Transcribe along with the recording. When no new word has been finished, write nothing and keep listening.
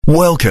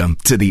Welcome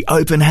to the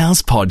Open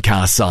House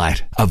podcast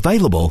site,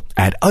 available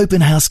at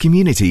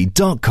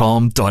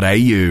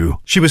openhousecommunity.com.au.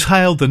 She was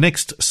hailed the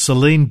next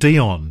Celine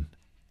Dion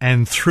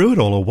and threw it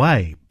all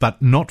away,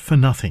 but not for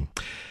nothing.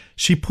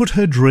 She put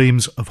her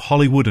dreams of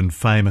Hollywood and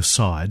fame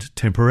aside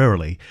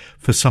temporarily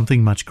for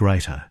something much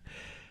greater.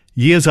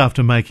 Years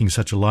after making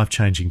such a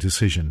life-changing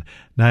decision,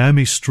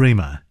 Naomi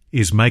Striemer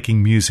is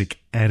making music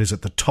and is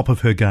at the top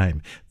of her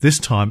game. This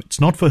time, it's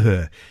not for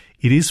her,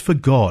 it is for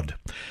God.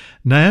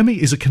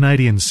 Naomi is a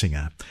Canadian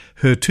singer.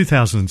 Her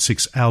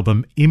 2006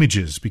 album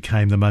Images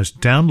became the most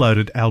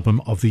downloaded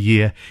album of the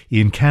year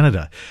in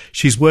Canada.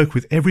 She's worked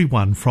with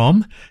everyone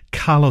from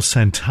Carlos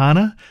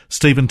Santana,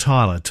 Steven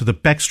Tyler, to the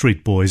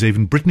Backstreet Boys,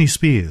 even Britney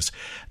Spears.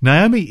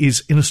 Naomi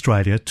is in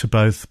Australia to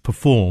both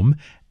perform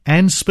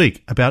and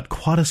speak about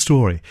quite a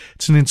story.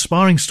 It's an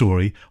inspiring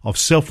story of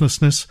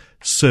selflessness,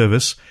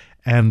 service,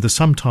 and the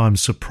sometimes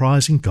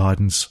surprising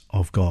guidance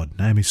of God.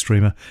 Naomi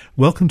Striemer,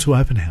 welcome to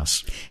Open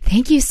House.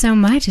 Thank you so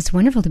much. It's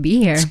wonderful to be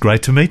here. It's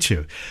great to meet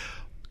you.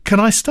 Can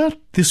I start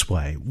this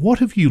way? What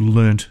have you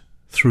learnt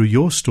through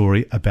your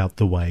story about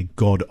the way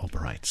God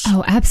operates?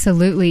 Oh,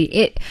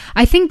 absolutely.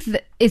 I think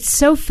that it's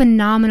so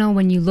phenomenal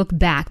when you look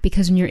back,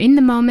 because when you're in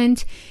the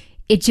moment,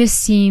 it just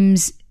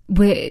seems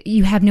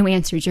you have no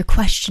answers. You're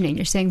questioning.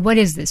 You're saying, what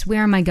is this?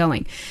 Where am I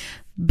going?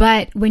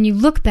 But when you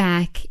look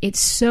back,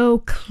 it's so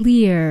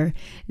clear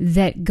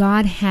that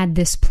God had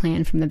this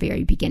plan from the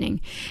very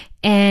beginning.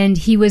 And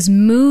he was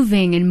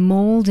moving and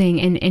molding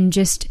and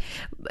just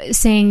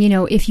saying,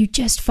 if you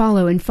just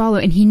follow and follow.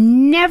 And he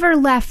never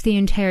left the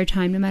entire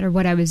time, no matter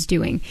what I was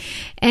doing.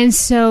 And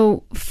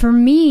so for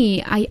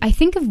me, I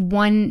think of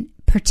one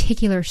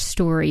particular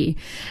story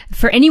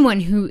for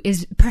anyone who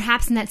is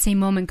perhaps in that same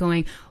moment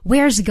going,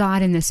 where's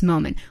God in this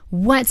moment?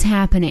 What's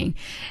happening?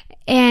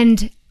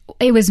 And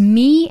it was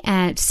me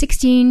at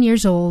 16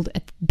 years old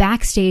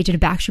backstage at a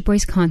Backstreet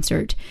Boys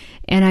concert,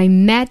 and I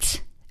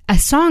met a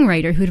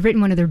songwriter who had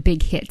written one of their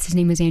big hits. His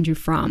name was Andrew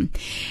Fromm.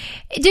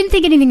 I didn't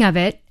think anything of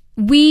it.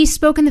 We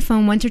spoke on the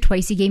phone once or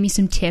twice. He gave me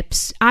some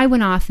tips. I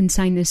went off and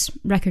signed this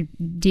record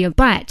deal.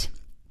 But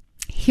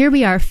here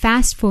we are,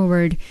 fast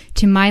forward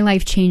to my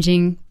life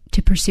changing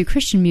to pursue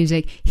Christian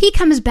music. He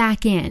comes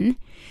back in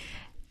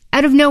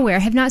out of nowhere. I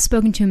have not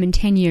spoken to him in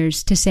 10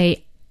 years to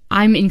say,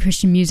 I'm in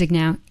Christian music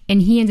now.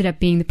 And he ended up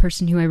being the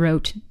person who I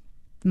wrote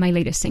my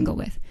latest single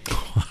with.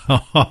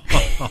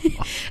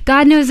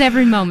 God knows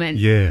every moment.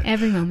 Yeah.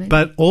 Every moment.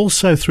 But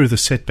also through the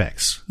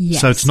setbacks.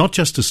 Yes. So it's not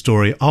just a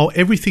story,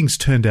 everything's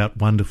turned out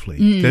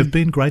wonderfully. There have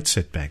been great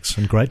setbacks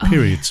and great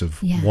periods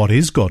of what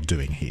is God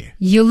doing here?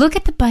 You look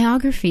at the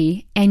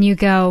biography and you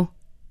go,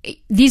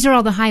 these are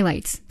all the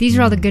highlights. These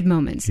are all the good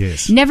moments.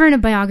 Yes. Never in a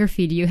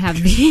biography do you have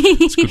these.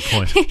 That's a good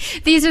point.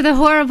 These are the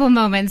horrible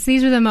moments.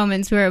 These are the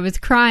moments where it was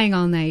crying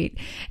all night.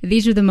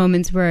 These are the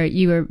moments where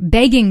you were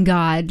begging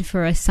God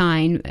for a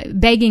sign,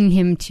 begging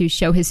him to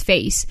show his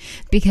face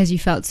because you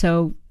felt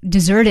so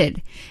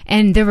deserted.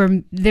 And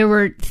there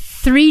were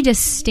 3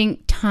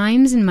 distinct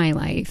times in my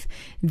life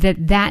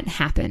that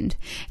happened.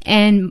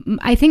 And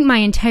I think my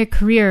entire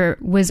career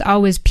was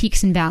always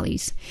peaks and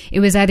valleys. It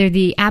was either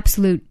the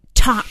absolute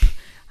top,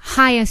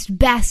 highest,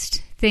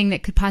 best thing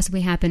that could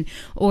possibly happen,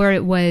 or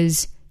it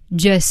was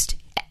just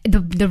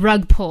the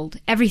rug pulled,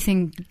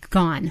 everything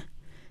gone.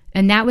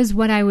 And that was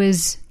what I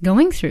was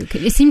going through.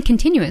 It seemed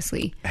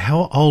continuously.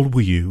 How old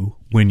were you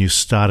when you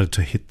started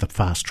to hit the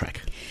fast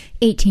track?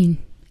 18.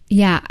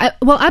 Yeah.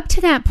 Well, up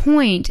to that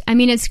point,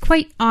 it's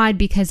quite odd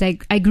because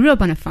I grew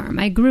up on a farm.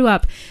 I grew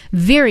up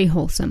very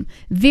wholesome,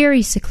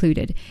 very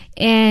secluded,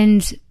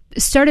 and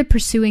started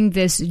pursuing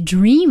this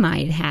dream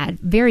I had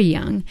very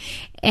young.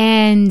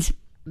 And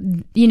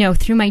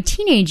through my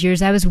teenage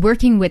years, I was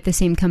working with the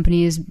same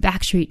company as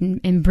Backstreet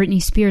and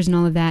Britney Spears and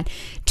all of that.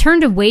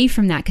 Turned away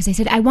from that because I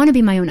said, I want to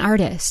be my own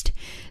artist.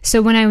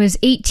 So when I was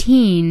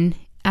 18,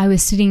 I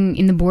was sitting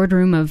in the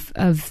boardroom of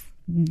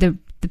the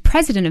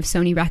president of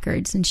Sony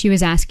Records, and she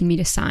was asking me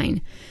to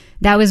sign.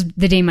 That was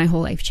the day my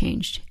whole life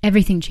changed.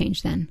 Everything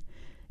changed then.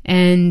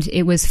 And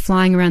it was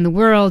flying around the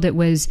world. It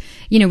was,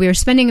 we were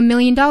spending $1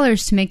 million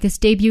to make this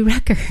debut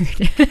record.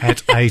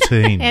 At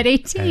 18. At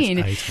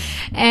 18.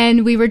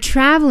 And we were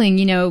traveling,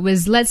 it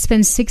was, let's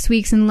spend 6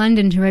 weeks in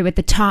London to write with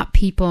the top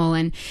people,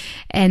 and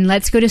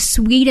let's go to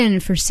Sweden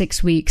for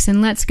 6 weeks, and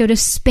let's go to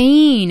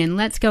Spain, and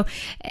let's go.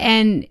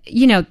 And,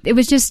 it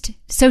was just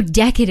so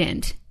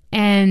decadent.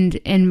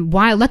 And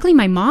while luckily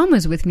my mom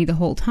was with me the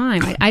whole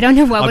time, I don't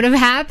know what would have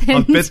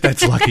happened. I bet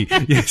that's lucky.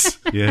 Yes,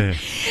 yeah.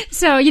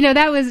 So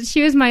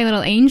she was my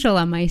little angel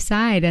on my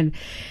side,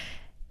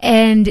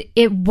 and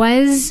it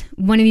was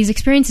one of these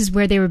experiences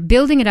where they were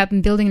building it up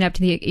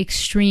to the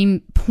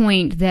extreme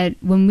point that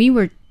when we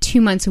were 2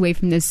 months away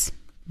from this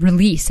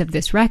release of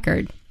this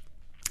record,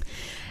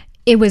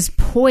 it was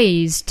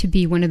poised to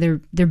be one of their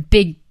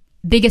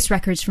biggest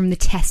records from the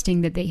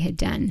testing that they had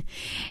done.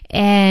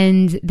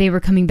 And they were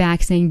coming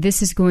back saying,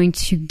 this is going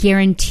to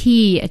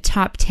guarantee a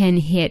top 10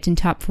 hit in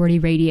top 40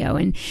 radio.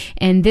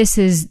 And this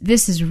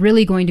is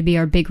really going to be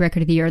our big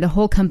record of the year. The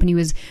whole company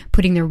was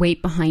putting their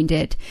weight behind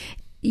it.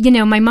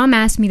 my mom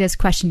asked me this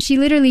question. She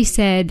literally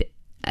said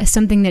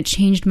something that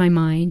changed my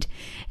mind.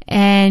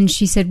 And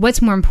she said,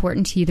 what's more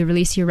important to you, the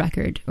release of your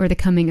record or the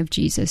coming of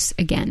Jesus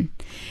again?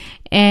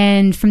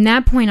 And from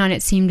that point on,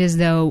 it seemed as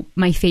though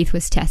my faith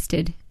was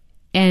tested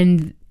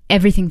and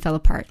everything fell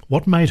apart.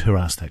 What made her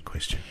ask that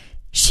question?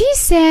 She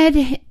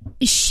said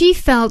she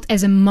felt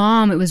as a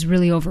mom it was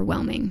really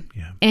overwhelming.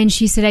 Yeah. And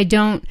she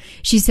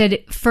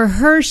said for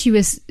her, she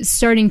was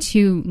starting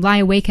to lie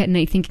awake at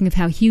night thinking of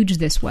how huge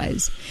this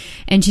was.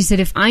 And she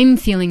said, if I'm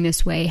feeling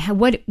this way,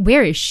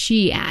 where is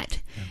she at?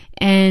 Yeah.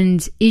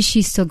 And is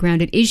she still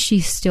grounded? Is she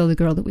still the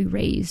girl that we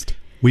raised?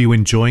 Were you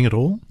enjoying it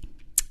all?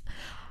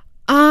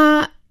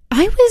 I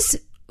was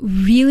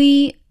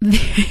really,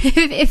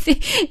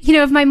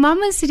 if my mom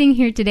was sitting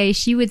here today,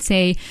 she would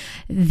say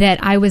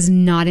that I was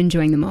not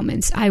enjoying the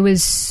moments. I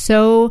was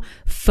so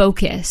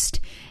focused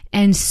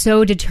and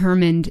so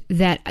determined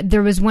that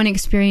there was one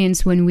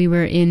experience when we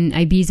were in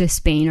Ibiza,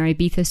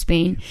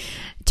 Spain,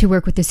 to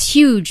work with this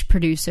huge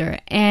producer,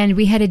 and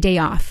we had a day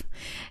off.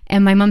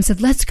 And my mom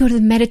said, let's go to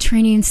the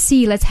Mediterranean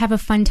Sea. Let's have a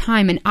fun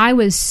time. And I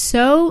was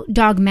so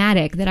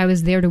dogmatic that I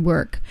was there to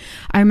work.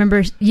 I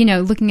remember,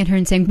 looking at her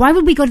and saying, why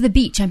would we go to the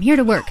beach? I'm here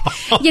to work.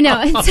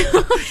 And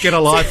so, get a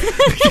life.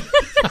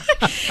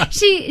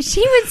 She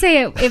would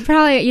say it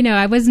probably,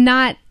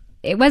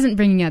 it wasn't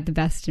bringing out the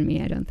best in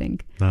me, I don't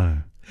think. No.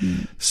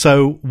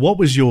 So what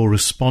was your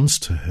response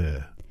to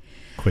her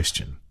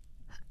question?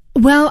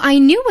 Well, I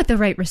knew what the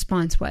right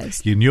response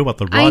was. You knew what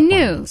the right one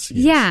was. Yes.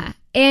 Yeah.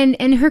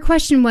 And her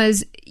question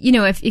was,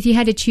 if you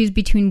had to choose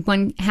between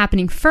one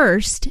happening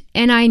first,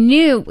 and I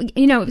knew,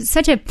 it's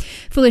such a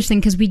foolish thing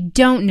because we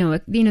don't know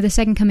it. The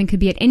second coming could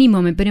be at any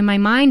moment. But in my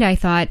mind, I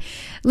thought,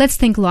 let's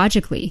think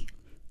logically.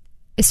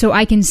 So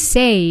I can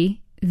say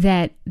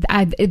that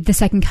the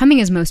second coming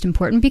is most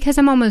important because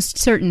I'm almost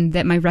certain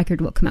that my record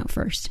will come out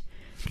first.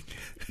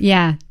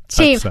 Yeah.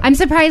 Shame. So. I'm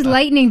surprised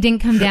lightning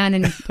didn't come down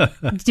and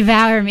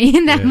devour me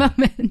in that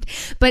moment.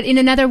 But in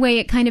another way,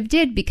 it kind of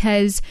did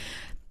because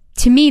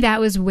to me, that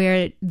was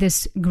where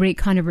this great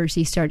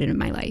controversy started in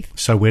my life.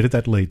 So where did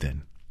that lead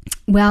then?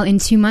 Well, in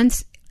 2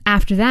 months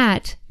after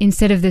that,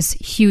 instead of this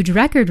huge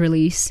record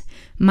release,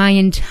 my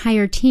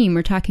entire team,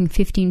 we're talking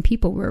 15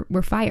 people,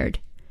 were fired.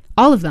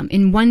 All of them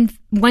in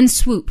one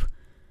swoop.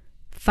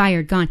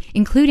 Fired, gone,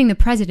 including the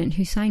president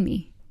who signed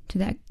me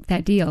to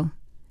that deal.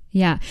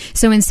 Yeah.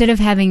 So instead of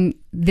having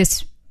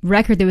this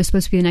record that was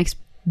supposed to be the next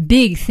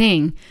big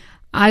thing,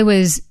 I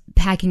was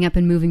packing up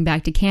and moving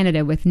back to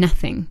Canada with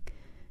nothing.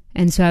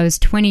 And so I was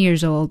 20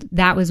 years old.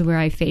 That was where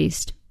I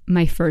faced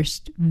my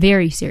first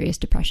very serious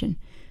depression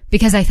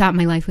because I thought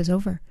my life was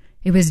over.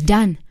 It was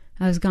done.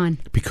 I was gone.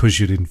 Because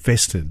you'd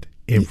invested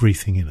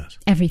everything in it.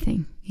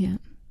 Everything, yeah.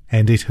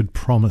 And it had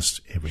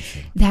promised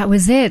everything. That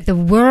was it. The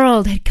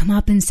world had come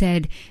up and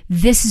said,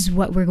 this is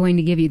what we're going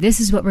to give you. This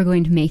is what we're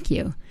going to make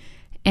you.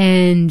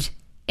 And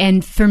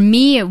for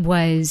me, it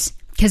was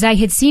because I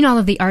had seen all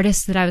of the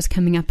artists that I was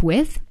coming up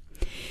with.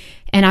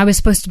 And I was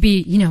supposed to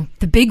be,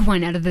 the big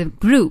one out of the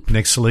group.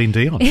 Next Celine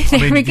Dion.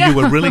 You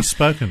were really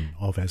spoken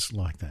of as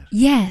like that.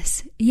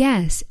 Yes,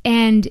 yes.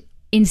 And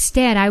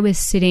instead, I was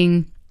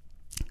sitting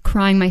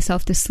crying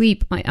myself to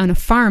sleep on a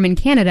farm in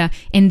Canada,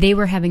 and they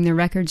were having their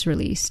records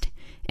released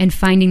and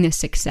finding this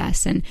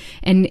success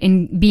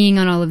and being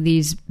on all of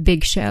these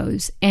big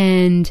shows.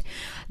 And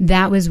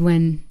that was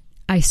when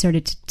I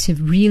started to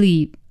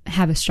really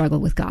have a struggle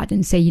with God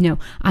and say,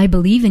 I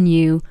believe in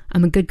you.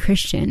 I'm a good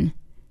Christian.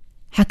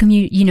 How come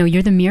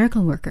you're the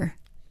miracle worker?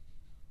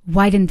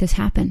 Why didn't this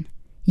happen?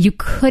 You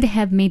could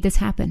have made this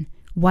happen.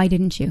 Why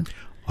didn't you?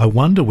 I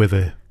wonder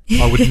whether,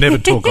 I would never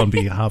talk on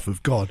behalf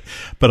of God,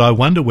 but I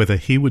wonder whether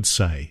he would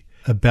say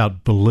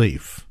about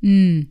belief,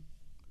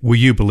 were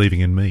you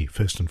believing in me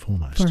first and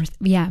foremost?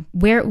 Yeah.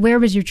 Where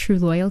was your true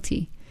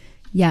loyalty?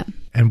 Yeah.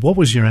 And what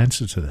was your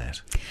answer to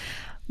that?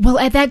 Well,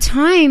 at that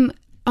time,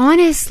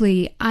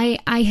 honestly,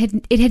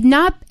 it had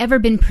not ever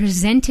been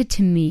presented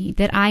to me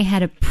that I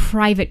had a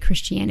private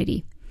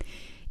Christianity.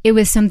 It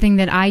was something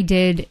that I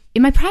did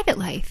in my private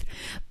life,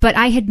 but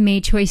I had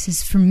made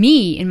choices for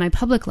me in my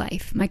public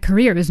life. My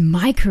career was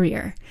my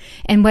career.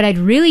 And what I'd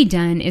really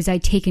done is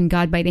I'd taken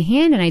God by the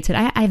hand and I'd said,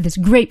 I have this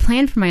great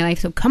plan for my life.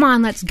 So come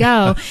on, let's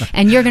go.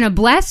 And you're going to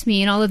bless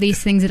me in all of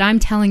these things that I'm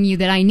telling you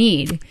that I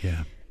need.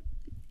 Yeah.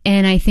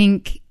 And I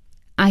think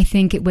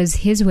it was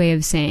his way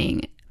of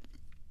saying,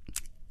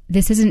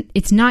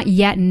 it's not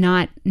yet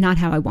not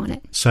how I want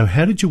it. So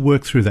how did you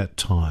work through that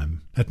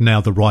time at now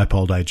the ripe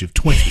old age of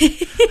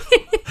 20?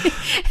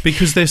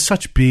 Because there's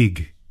such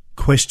big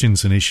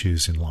questions and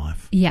issues in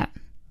life. Yeah.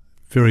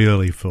 Very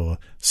early for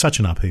such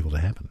an upheaval to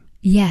happen.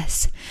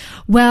 Yes.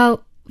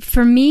 Well,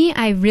 for me,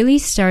 I really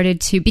started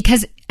to,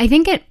 because I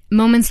think at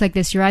moments like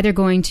this, you're either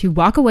going to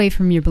walk away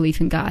from your belief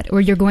in God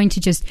or you're going to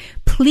just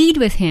plead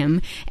with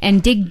him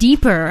and dig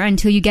deeper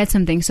until you get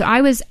something. So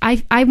I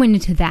went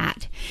into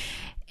that.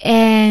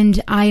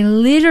 And I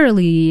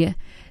literally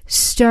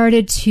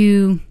started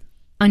to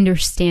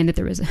understand that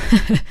there was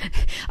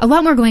a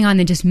lot more going on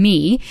than just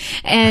me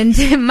and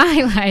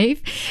my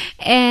life.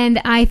 And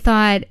I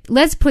thought,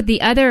 let's put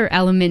the other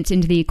element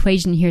into the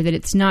equation here, that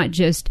it's not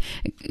just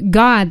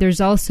God, there's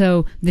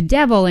also the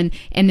devil, and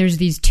there's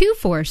these two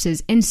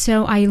forces. And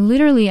so I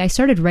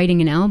started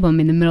writing an album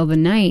in the middle of the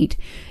night.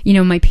 You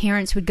know, my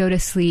parents would go to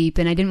sleep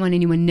and I didn't want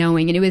anyone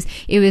knowing. And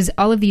it was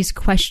all of these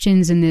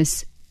questions and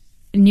this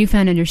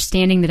newfound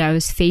understanding that I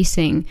was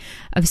facing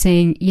of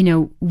saying, you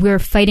know, we're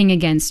fighting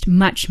against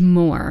much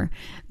more.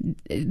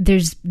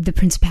 There's the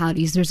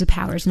principalities, there's the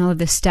powers and all of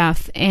this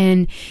stuff.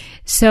 And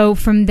so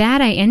from that,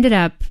 I ended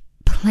up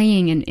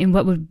playing in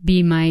what would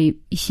be my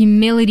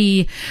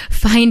humility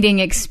finding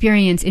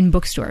experience in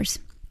bookstores.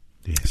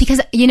 Yes. Because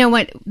you know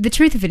what, the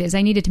truth of it is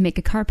I needed to make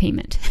a car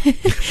payment.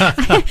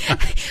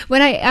 When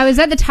I was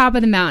at the top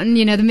of the mountain,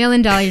 you know, the $1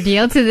 million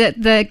deal to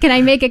the can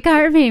I make a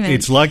car payment?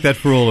 It's like that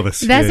for all of us.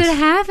 That's yes. what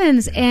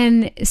happens. Yeah.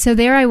 And so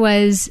there I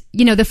was,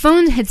 you know, the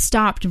phone had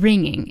stopped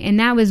ringing and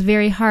that was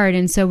very hard.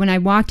 And so when I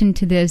walked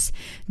into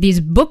these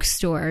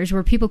bookstores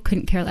where people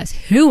couldn't care less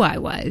who I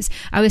was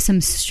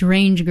some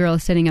strange girl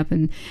sitting up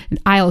in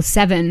aisle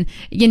 7,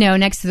 you know,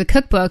 next to the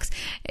cookbooks.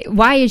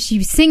 Why is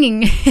she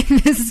singing in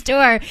the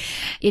store?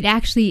 It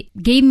actually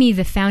gave me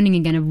the founding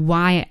again of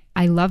why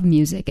I love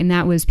music, and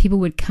that was people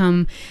would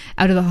come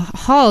out of the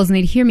halls and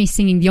they'd hear me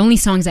singing the only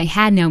songs I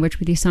had now, which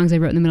were these songs I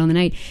wrote in the middle of the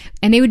night,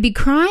 and they would be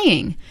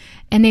crying,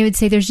 and they would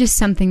say, there's just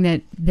something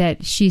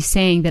that she's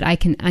saying that I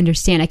can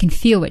understand, I can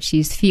feel what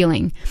she's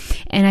feeling.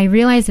 And I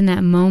realized in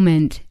that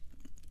moment,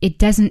 it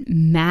doesn't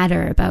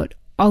matter about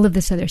all of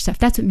this other stuff.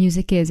 That's what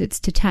music is, it's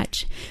to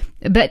touch.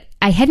 But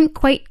I hadn't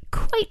quite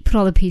put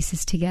all the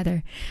pieces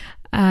together.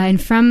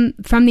 And from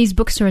these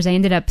bookstores, I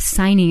ended up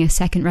signing a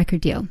second record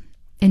deal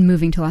and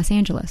moving to Los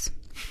Angeles.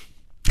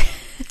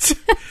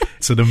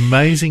 It's an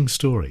amazing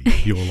story,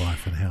 your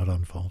life and how it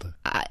unfolded.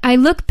 I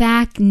look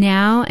back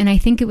now, and I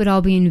think it would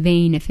all be in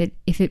vain if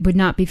it would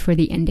not be for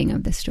the ending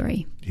of the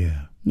story.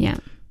 Yeah. Yeah.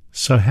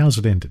 So how's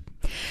it ended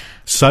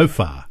so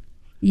far?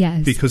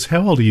 Yes. Because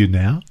how old are you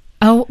now?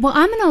 Oh, well,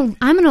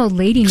 I'm an old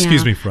lady now.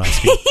 Excuse me for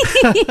asking.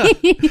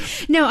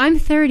 No, I'm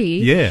 30.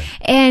 Yeah.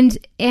 And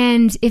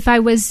if I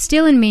was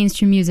still in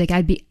mainstream music,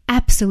 I'd be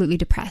absolutely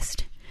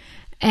depressed.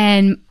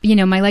 And, you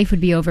know, my life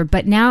would be over.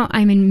 But now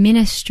I'm in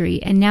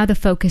ministry, and now the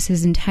focus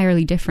is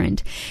entirely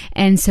different.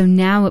 And so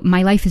now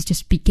my life is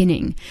just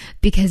beginning,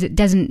 because it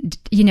doesn't,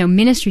 you know,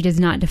 ministry does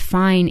not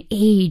define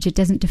age. It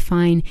doesn't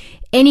define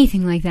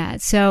anything like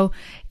that. So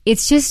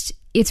it's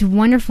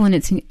wonderful, and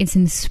it's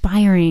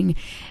inspiring.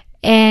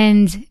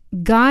 And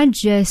God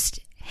just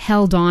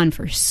held on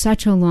for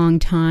such a long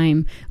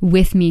time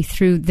with me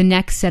through the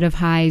next set of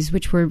highs,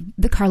 which were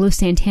the Carlos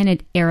Santana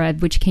era,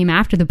 which came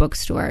after the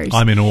bookstores.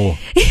 I'm in awe.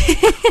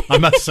 I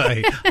must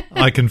say,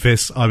 I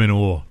confess, I'm in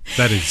awe.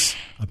 That is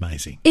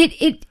amazing.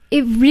 It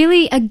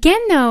really,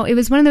 again, though, it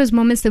was one of those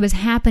moments that was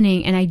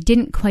happening and I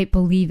didn't quite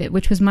believe it,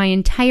 which was my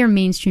entire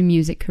mainstream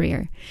music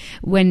career.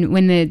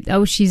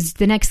 When she's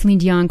the next Celine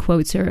Dion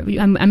quotes, or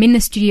I'm in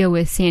the studio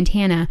with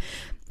Santana,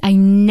 I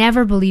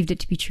never believed it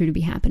to be true to be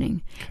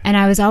happening. And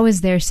I was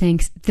always there saying,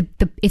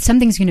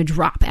 something's going to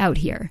drop out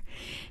here.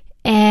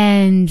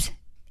 And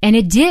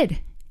it did.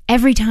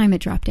 Every time it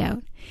dropped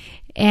out.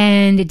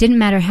 And it didn't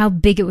matter how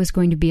big it was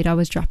going to be, it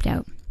always dropped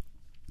out.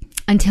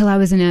 Until I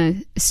was in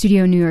a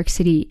studio in New York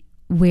City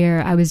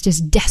where I was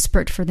just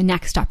desperate for the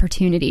next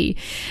opportunity.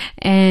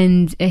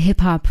 And a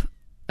hip-hop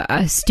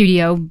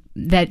studio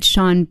that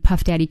Sean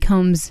Puff Daddy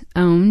Combs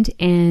owned.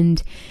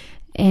 And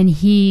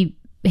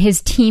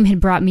his team had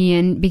brought me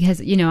in because,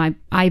 you know,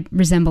 I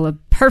resemble a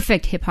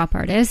perfect hip-hop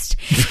artist.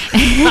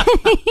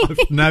 I've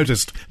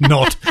noticed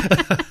not.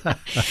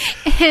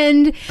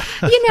 And,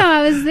 you know,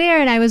 I was there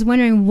and I was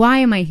wondering, why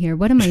am I here?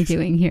 What am I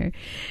doing here?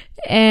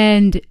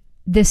 And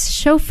this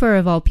chauffeur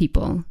of all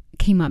people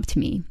came up to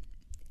me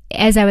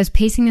as I was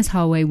pacing this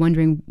hallway,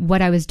 wondering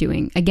what I was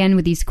doing, again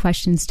with these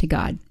questions to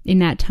God in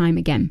that time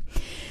again.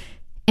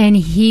 And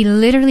he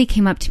literally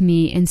came up to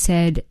me and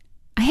said,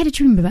 I had a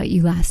dream about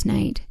you last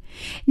night.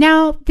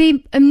 Now,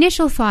 the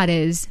initial thought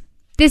is,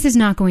 this is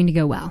not going to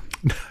go well.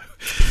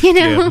 You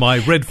know? Yeah, my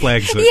red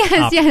flags are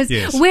up.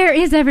 Yes. Where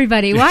is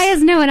everybody? Why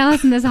is no one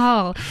else in this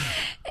hall?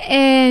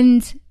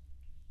 And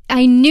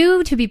I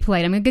knew to be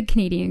polite. I'm a good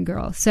Canadian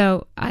girl.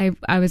 So I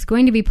was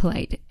going to be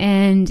polite.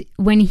 And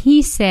when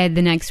he said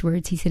the next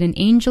words, he said, an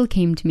angel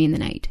came to me in the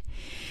night,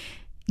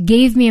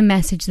 gave me a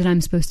message that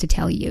I'm supposed to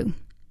tell you.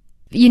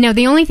 You know,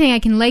 the only thing I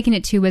can liken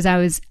it to was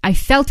I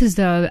felt as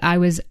though I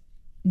was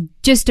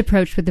just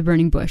approached with the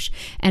burning bush,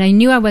 and I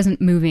knew I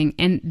wasn't moving,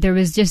 and there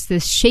was just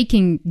this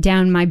shaking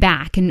down my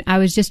back, and I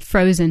was just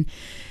frozen.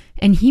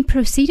 And he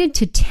proceeded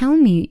to tell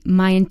me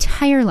my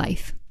entire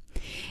life.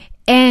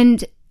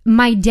 And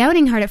my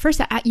doubting heart, at first,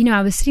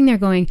 I was sitting there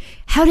going,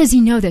 how does he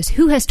know this?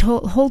 Who has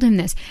told him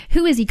this?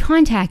 Who has he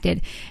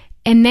contacted?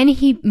 And then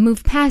he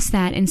moved past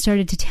that and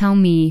started to tell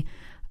me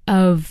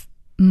of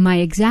my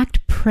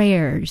exact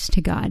prayers to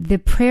God, the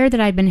prayer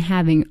that I'd been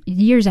having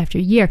years after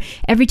year.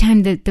 Every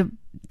time the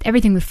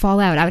everything would fall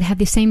out. I would have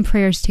the same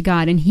prayers to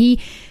God, and he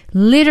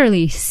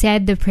literally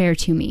said the prayer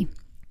to me.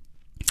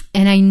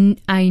 And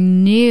I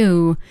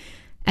knew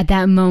at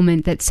that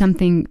moment that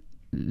something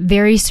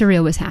very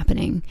surreal was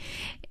happening.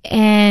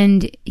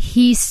 And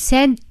he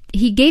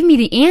gave me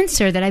the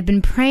answer that I've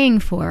been praying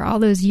for all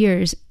those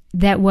years,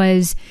 that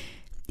was,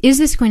 is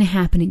this going to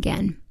happen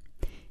again?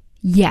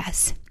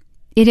 Yes,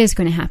 it is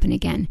going to happen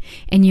again.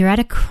 And you're at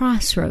a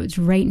crossroads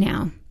right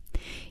now.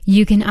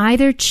 You can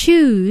either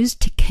choose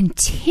to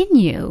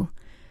continue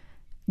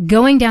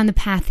going down the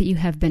path that you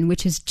have been,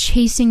 which is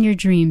chasing your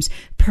dreams,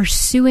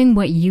 pursuing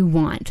what you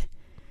want.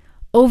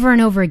 Over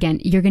and over again,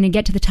 you're going to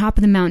get to the top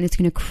of the mountain. It's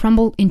going to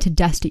crumble into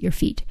dust at your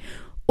feet.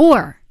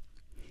 Or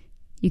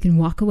you can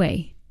walk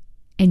away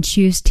and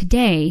choose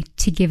today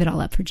to give it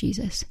all up for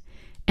Jesus.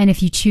 And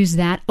if you choose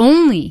that,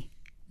 only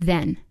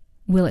then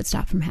will it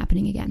stop from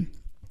happening again.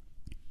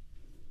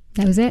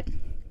 That was it.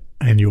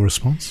 And your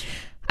response?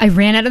 I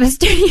ran out of the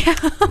studio.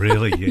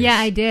 Really? Yes. Yeah,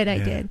 I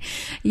did.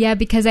 Yeah,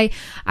 because I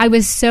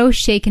was so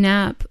shaken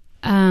up.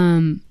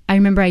 I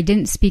remember I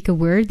didn't speak a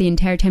word the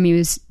entire time he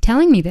was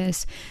telling me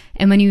this.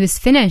 And when he was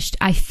finished,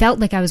 I felt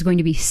like I was going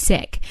to be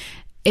sick.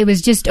 It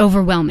was just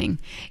overwhelming.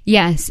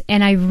 Yes.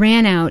 And I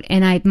ran out,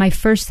 and my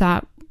first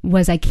thought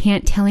was, I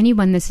can't tell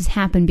anyone this has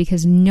happened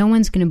because no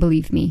one's going to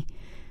believe me.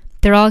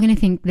 They're all going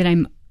to think that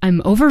I'm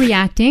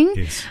overreacting.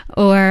 Yes.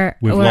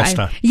 We've lost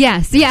her.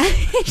 Yes. Yeah.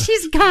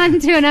 She's gone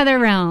to another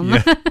realm.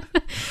 Yeah.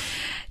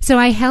 So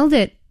I held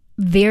it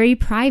very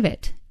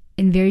private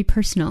and very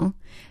personal.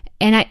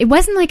 And it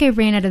wasn't like I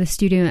ran out of the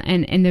studio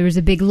and there was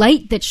a big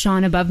light that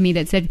shone above me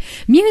that said,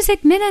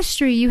 music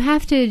ministry, you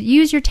have to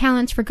use your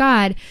talents for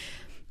God.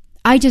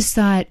 I just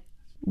thought,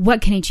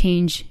 what can I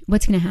change?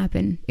 What's going to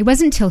happen? It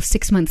wasn't until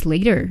 6 months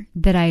later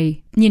that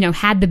I,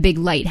 had the big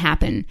light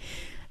happen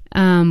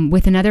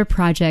with another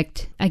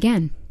project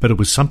again. But it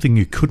was something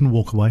you couldn't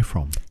walk away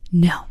from.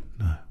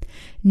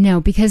 No,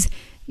 because,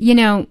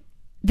 the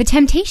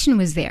temptation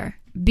was there.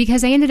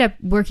 Because I ended up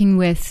working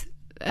with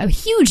a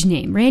huge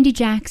name, Randy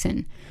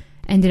Jackson,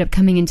 ended up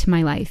coming into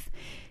my life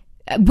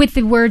with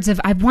the words of,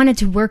 I wanted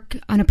to work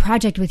on a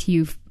project with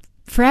you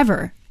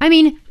forever. I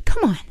mean,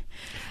 come on.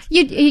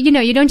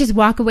 You don't just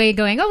walk away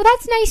going, oh,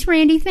 that's nice,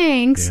 Randy,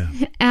 thanks.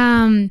 Yeah.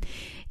 And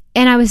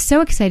I was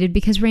so excited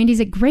because Randy's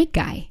a great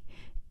guy.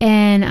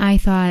 And I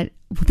thought,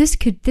 well, this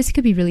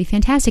could be really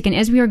fantastic. And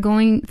as we were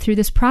going through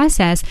this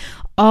process,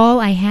 all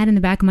I had in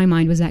the back of my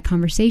mind was that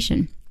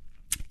conversation.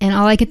 And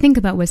all I could think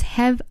about was,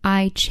 have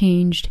I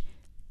changed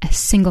a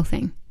single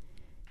thing?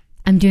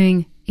 I'm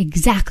doing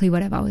exactly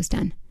what I've always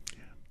done.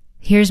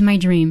 Here's my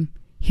dream.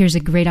 Here's a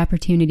great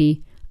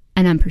opportunity.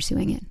 And I'm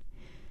pursuing it.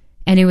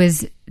 And it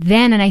was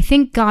then, and I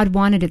think God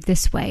wanted it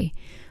this way,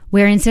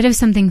 where instead of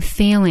something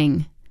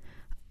failing,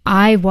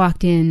 I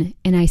walked in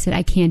and I said,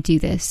 I can't do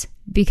this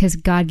because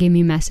God gave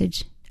me a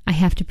message. I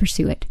have to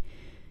pursue it.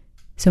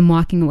 So I'm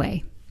walking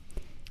away.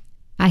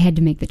 I had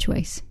to make the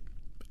choice.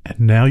 And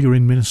now you're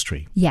in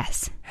ministry.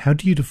 Yes. How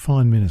do you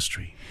define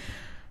ministry?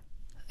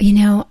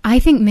 I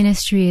think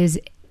ministry is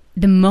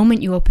the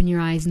moment you open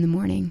your eyes in the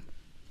morning.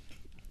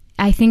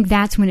 I think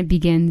that's when it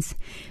begins,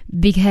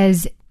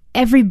 because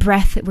every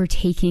breath that we're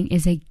taking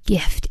is a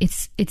gift.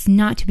 It's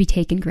not to be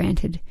taken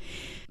granted.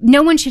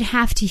 No one should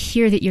have to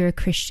hear that you're a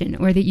Christian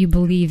or that you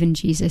believe in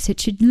Jesus. It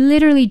should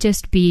literally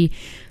just be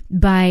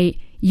by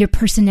your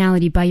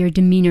personality, by your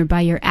demeanor,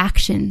 by your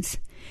actions.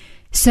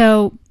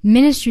 So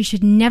ministry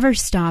should never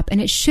stop,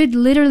 and it should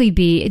literally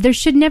be, there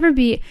should never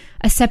be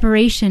a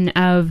separation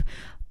of,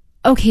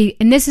 okay,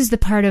 and this is the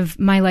part of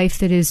my life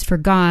that is for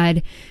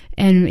God,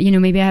 and,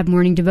 maybe I have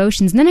morning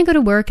devotions, and then I go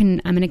to work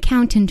and I'm an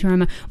accountant,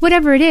 or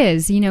whatever it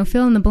is,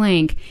 fill in the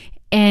blank,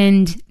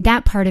 and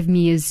that part of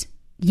me is,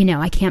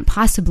 I can't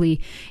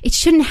possibly, it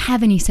shouldn't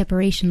have any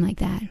separation like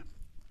that.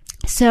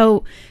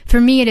 So for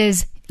me, it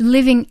is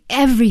living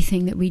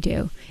everything that we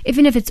do,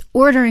 even if it's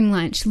ordering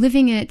lunch,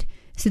 living it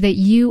so that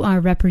you are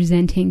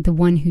representing the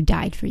one who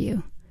died for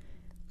you.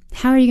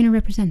 How are you going to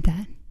represent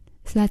that?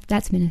 So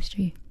that's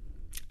ministry.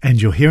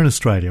 And you're here in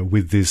Australia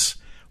with this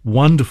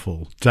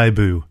wonderful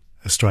debut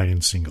Australian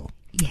single.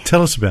 Yeah.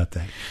 Tell us about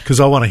that, because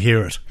I want to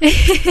hear it.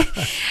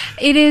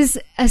 It is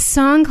a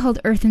song called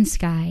Earth and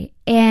Sky,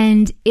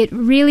 and it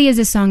really is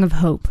a song of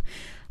hope,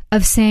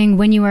 of saying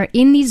when you are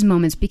in these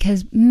moments,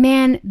 because,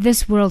 man,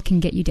 this world can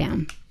get you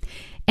down.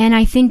 And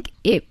I think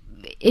it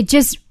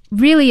just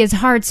really is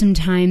hard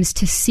sometimes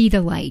to see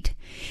the light.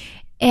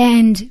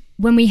 And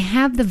when we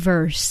have the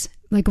verse,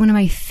 like one of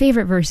my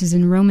favorite verses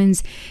in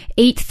Romans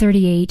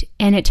 8:38,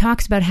 and it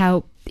talks about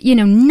how,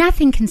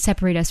 nothing can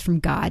separate us from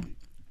God.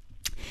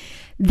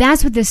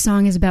 That's what this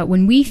song is about.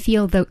 When we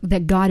feel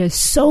that God is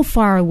so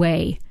far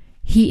away,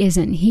 He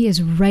isn't. He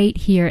is right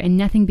here, and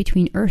nothing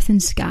between earth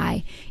and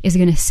sky is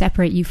going to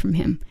separate you from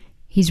Him.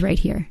 He's right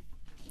here.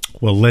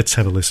 Well, let's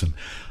have a listen.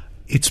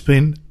 It's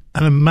been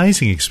an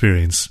amazing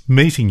experience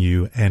meeting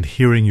you and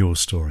hearing your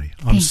story.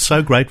 I'm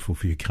so grateful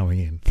for you coming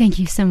in. Thank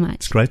you so much.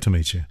 It's great to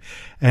meet you.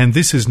 And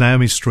this is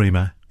Naomi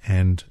Striemer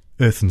and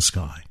Earth and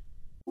Sky.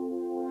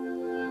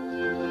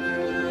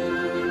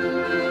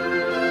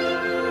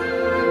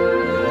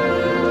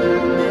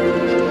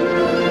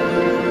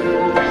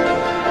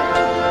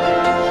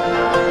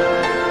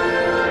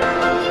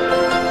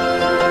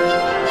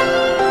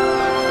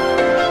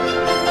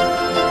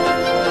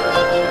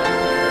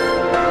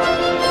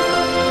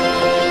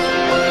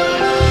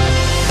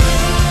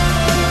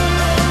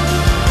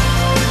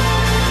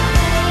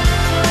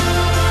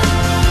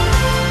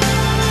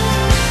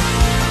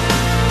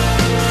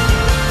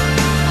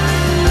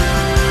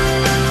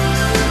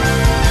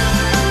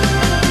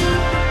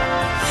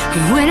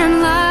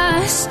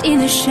 lost in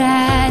the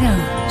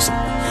shadows,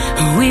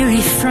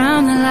 weary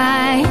from the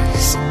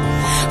lies.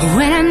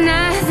 When I'm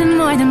nothing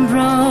more than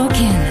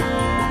broken,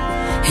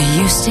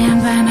 you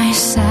stand by my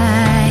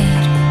side.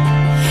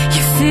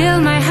 You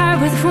fill my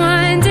heart with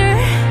wonder,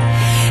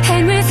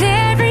 and with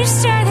every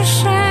star that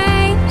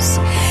shines,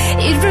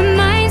 it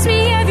reminds me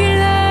of your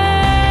love.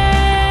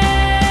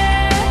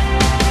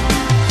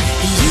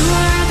 You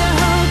are the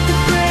hope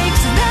that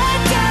breaks the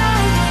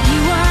dawn.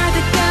 You are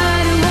the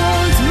God who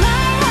holds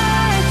my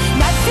heart.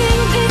 Nothing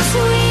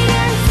between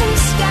earth and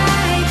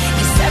sky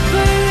can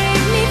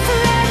separate me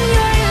from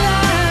your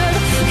love.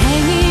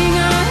 Hanging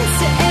on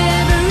to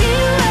every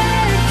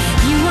word,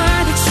 you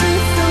are the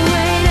truth, the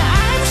way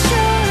I'm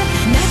sure.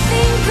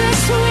 Nothing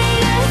between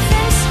earth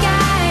and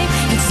sky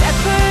can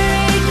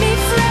separate me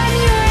from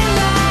your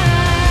love.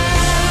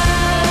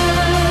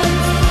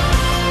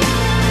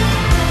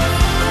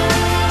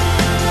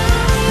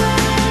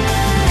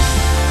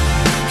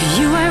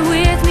 You are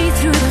with me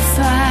through the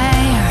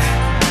fire,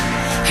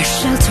 a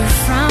shelter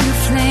from the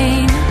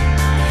flame.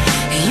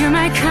 You're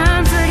my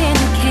comfort in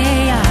the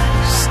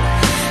chaos.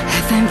 I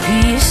find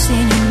peace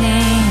in your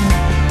name.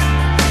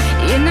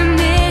 In the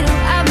middle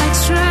of my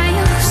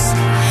trials,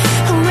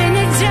 when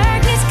the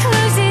darkness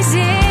closes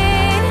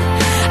in,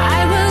 I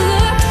will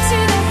look to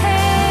the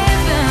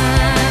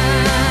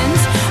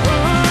heavens.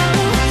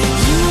 Oh,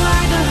 you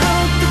are the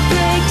hope that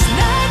breaks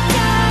the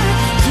dark.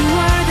 You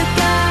are the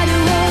God who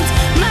holds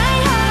my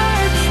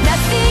heart.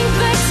 Nothing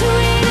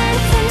between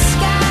earth and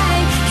sky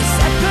can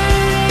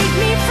separate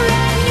me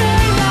from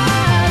your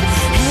love.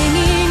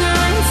 Hanging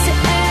on to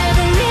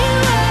every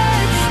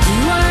word, you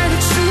are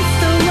the truth,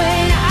 the way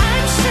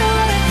I'm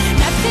sure.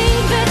 Nothing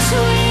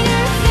between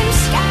earth and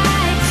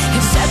sky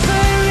can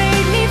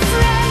separate me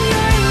from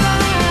your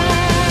love.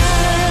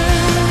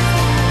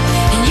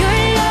 And your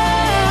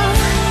love,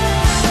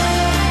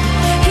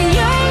 and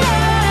your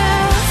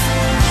love,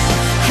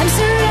 I'm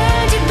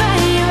surrounded by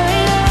your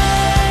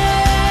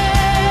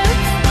love.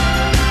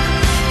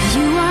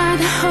 You are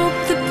the hope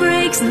that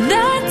breaks the dark,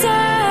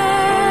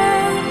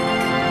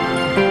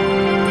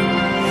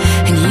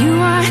 and you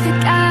are the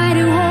God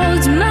who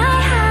holds my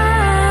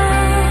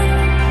heart.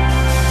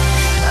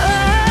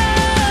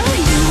 Oh,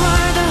 you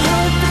are the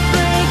hope that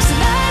breaks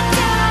the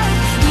dark.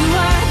 You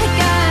are the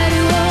God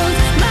who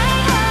holds my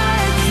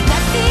heart.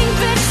 Nothing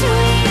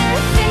between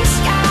earth and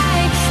sky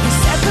can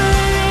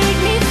separate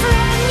me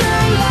from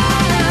your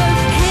love.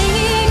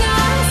 Hanging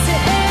on to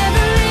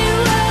every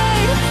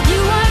word,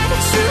 you are the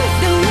truth,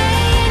 the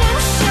way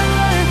I'm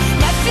sure.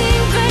 Nothing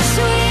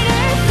between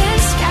earth and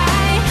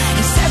sky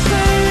can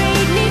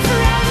separate me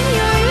from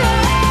your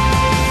love.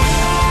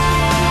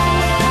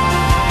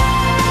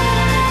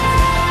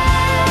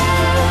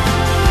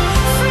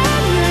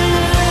 From your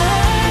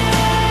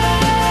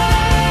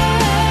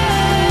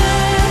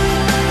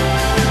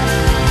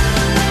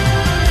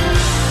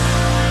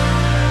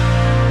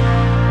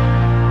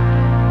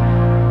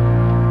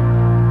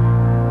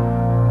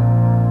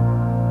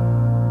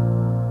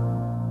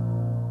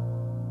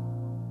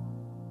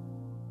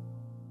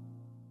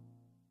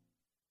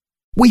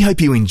We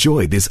hope you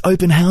enjoyed this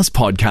Open House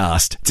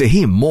podcast. To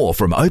hear more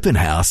from Open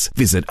House,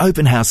 visit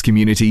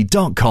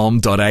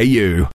openhousecommunity.com.au.